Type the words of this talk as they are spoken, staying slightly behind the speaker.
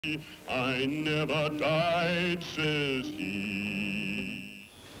I never died, says he.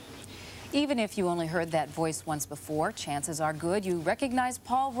 Even if you only heard that voice once before, chances are good you recognize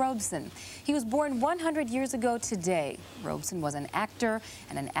Paul Robeson. He was born 100 years ago today. Robeson was an actor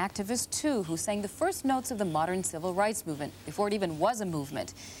and an activist, too, who sang the first notes of the modern civil rights movement before it even was a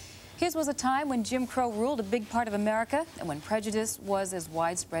movement. His was a time when Jim Crow ruled a big part of America and when prejudice was as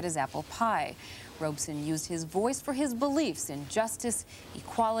widespread as apple pie. Robeson used his voice for his beliefs in justice,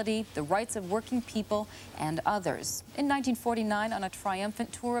 equality, the rights of working people, and others. In 1949, on a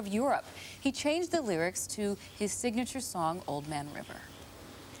triumphant tour of Europe, he changed the lyrics to his signature song, Old Man River.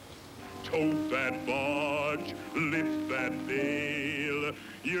 Tote that barge, lift that bale,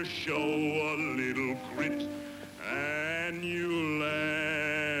 you show a little grit, and you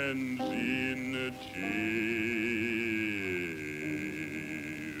land in jail.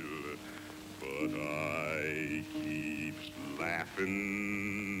 But I keeps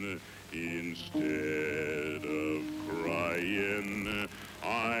laughing instead of crying.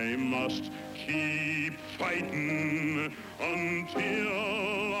 I must keep fighting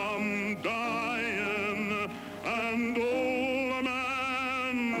until I'm dying. And Old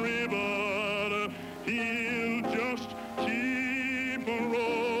Man River, he'll just keep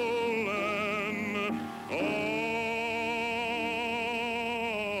rolling along.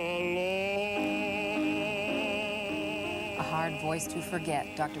 A hard voice to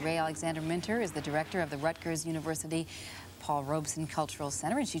forget. Dr. Rae Alexander-Minter is the director of the Rutgers University Paul Robeson Cultural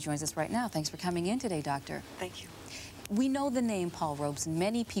Center, and she joins us right now. Thanks for coming in today, Doctor. Thank you. We know the name Paul Robeson.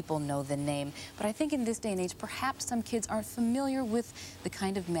 Many people know the name, but I think in this day and age, perhaps some kids aren't familiar with the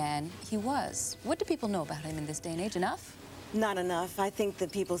kind of man he was. What do people know about him in this day and age? Enough? Not enough. I think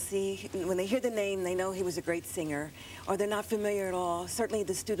that people see, when they hear the name, they know he was a great singer, or they're not familiar at all. Certainly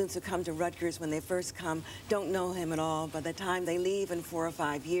the students who come to Rutgers when they first come don't know him at all. By the time they leave in 4 or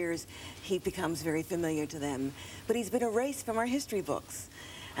 5 years, he becomes very familiar to them. But he's been erased from our history books.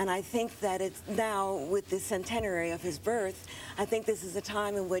 And I think that it's now, with the centenary of his birth, I think this is a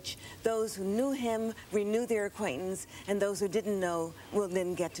time in which those who knew him renew their acquaintance, and those who didn't know will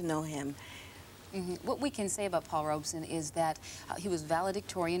then get to know him. What we can say about Paul Robeson is that he was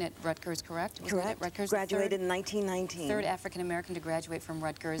valedictorian at Rutgers, correct? Correct. At Rutgers, graduated in 1919. Third African-American to graduate from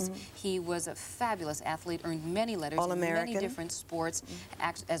Rutgers. He was a fabulous athlete, earned many letters in many different sports.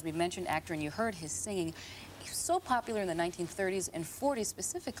 As we mentioned, actor, and you heard his singing. He was so popular in the 1930s and 40s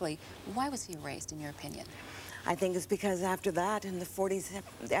specifically. Why was he erased, in your opinion? I think it's because after that, in the 40s,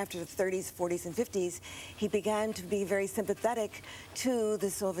 after the 30s, 40s, and 50s, he began to be very sympathetic to the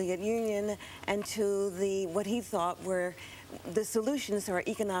Soviet Union and to what he thought were the solutions to our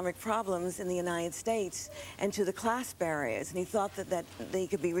economic problems in the United States and to the class barriers. And he thought that they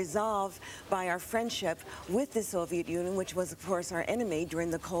could be resolved by our friendship with the Soviet Union, which was, of course, our enemy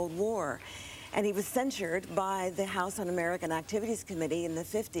during the Cold War. And he was censured by the House Un-American Activities Committee in the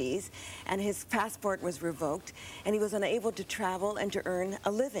 50s, and his passport was revoked, and he was unable to travel and to earn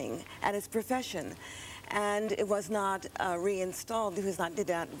a living at his profession. And it was not reinstalled. He did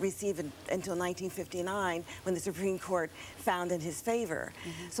not receive it until 1959, when the Supreme Court found in his favor.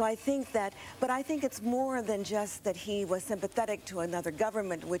 So I think that, but I think it's more than just that he was sympathetic to another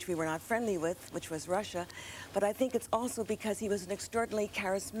government which we were not friendly with, which was Russia, but I think it's also because he was an extraordinarily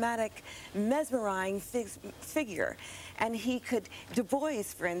charismatic, mesmerizing figure. And he could, Du Bois,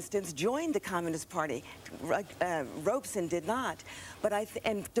 for instance, joined the Communist Party. Robeson did not. But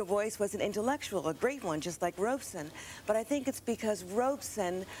and Du Bois was an intellectual, a great one, just like Robeson. But I think it's because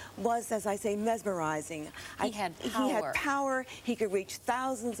Robeson was, as I say, mesmerizing. He had power. He had power. He could reach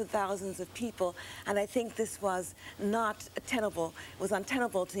thousands and thousands of people. And I think this was not tenable, was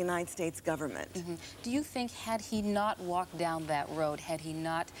untenable to the United States government. Do you think, had he not walked down that road, had he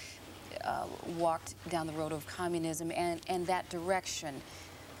not walked down the road of communism and that direction,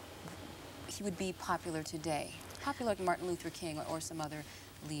 he would be popular today? Popular like Martin Luther King or some other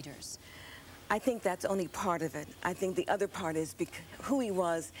leaders? I think that's only part of it. I think the other part is who he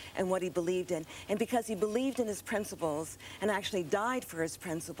was and what he believed in. And because he believed in his principles and actually died for his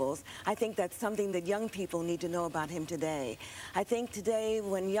principles, I think that's something that young people need to know about him today. I think today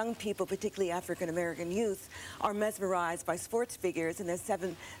when young people, particularly African-American youth, are mesmerized by sports figures and their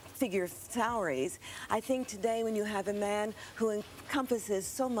seven-figure salaries, I think today when you have a man who encompasses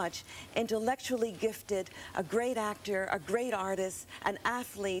so much, intellectually gifted, a great actor, a great artist, an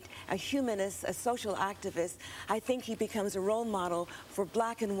athlete, a humanist, a social activist, I think he becomes a role model for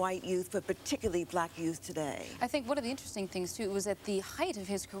black and white youth, but particularly black youth today. I think one of the interesting things, too, was at the height of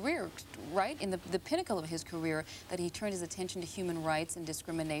his career, right, in the pinnacle of his career, that he turned his attention to human rights and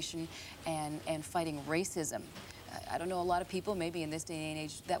discrimination and fighting racism. I don't know a lot of people, maybe in this day and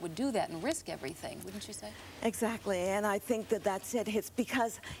age, that would do that and risk everything, wouldn't you say? Exactly, and I think that that's it. It's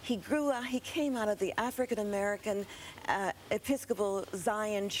because he came out of the African-American Episcopal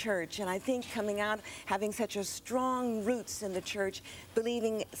Zion Church, and I think coming out, having such a strong roots in the church,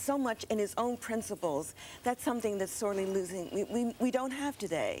 believing so much in his own principles, that's something that's sorely losing. We don't have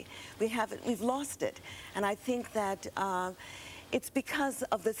today. We've lost it, and I think that it's because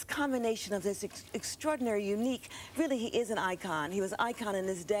of this combination of this extraordinary, unique, really he is an icon. He was an icon in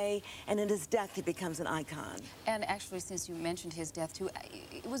his day, and in his death he becomes an icon. And actually, since you mentioned his death too,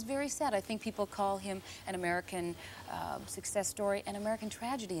 it was very sad. I think people call him an American success story, an American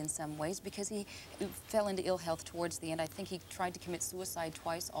tragedy in some ways, because he fell into ill health towards the end. I think he tried to commit suicide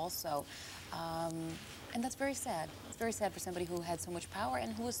twice also. And that's very sad. It's very sad for somebody who had so much power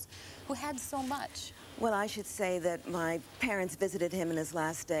and who had so much. Well, I should say that my parents visited him in his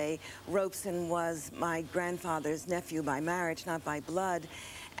last day. Robeson was my grandfather's nephew by marriage, not by blood.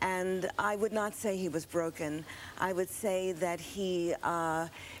 And I would not say he was broken. I would say that he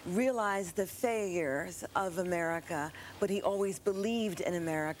realized the failures of America, but he always believed in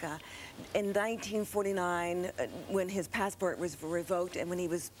America. In 1949, when his passport was revoked and when he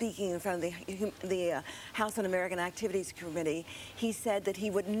was speaking in front of the House Un-American Activities Committee, he said that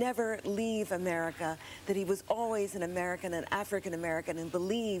he would never leave America, that he was always an American, an African-American, and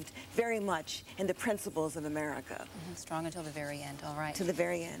believed very much in the principles of America. Strong until the very end, all right. To the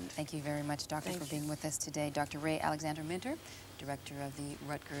very end. Thank you very much, Doctor, for being with us today. Dr. Rae Alexander-Minter, Director of the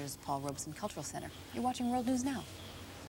Rutgers Paul Robeson Cultural Center. You're watching World News Now.